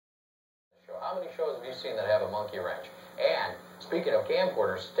How many shows have you seen that have a monkey wrench? And speaking of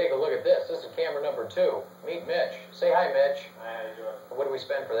camcorders, take a look at this. This is camera number 2. Meet Mitch. Say hi, Mitch. Hi, Joe. What do we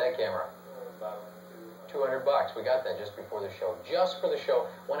spend for that camera? About $200. We got that just before the show. Just for the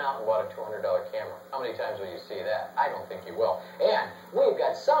show, went out and bought a $200 camera. How many times will you see that? I don't think you will. And we've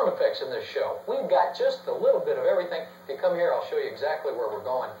got sound effects in this show. We've got just a little bit of everything. If you come here, I'll show you exactly where we're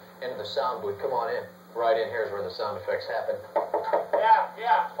going into the sound booth. Come on in. Right in here is where the sound effects happen.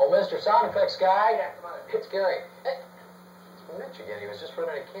 Yeah. Oh, Mr. Sound Effects guy. Yeah, come on. It's Gary. Hey, it's Mitch again. He was just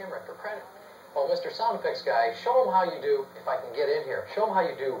running a camera for credit. Oh, Mr. Sound Effects guy, show him how you do, if I can get in here, show him how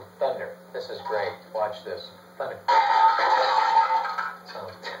you do thunder. This is great. Watch this. Thunder.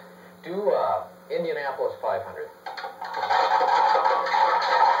 So, do Indianapolis 500.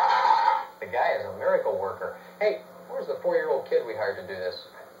 The guy is a miracle worker. Hey, where's the 4-year-old kid we hired to do this?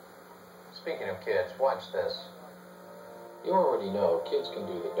 Speaking of kids, watch this. You already know kids can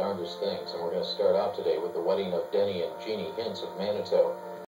do the darndest things, and we're going to start out today with the wedding of Denny and Jeannie Hintz of Manitou.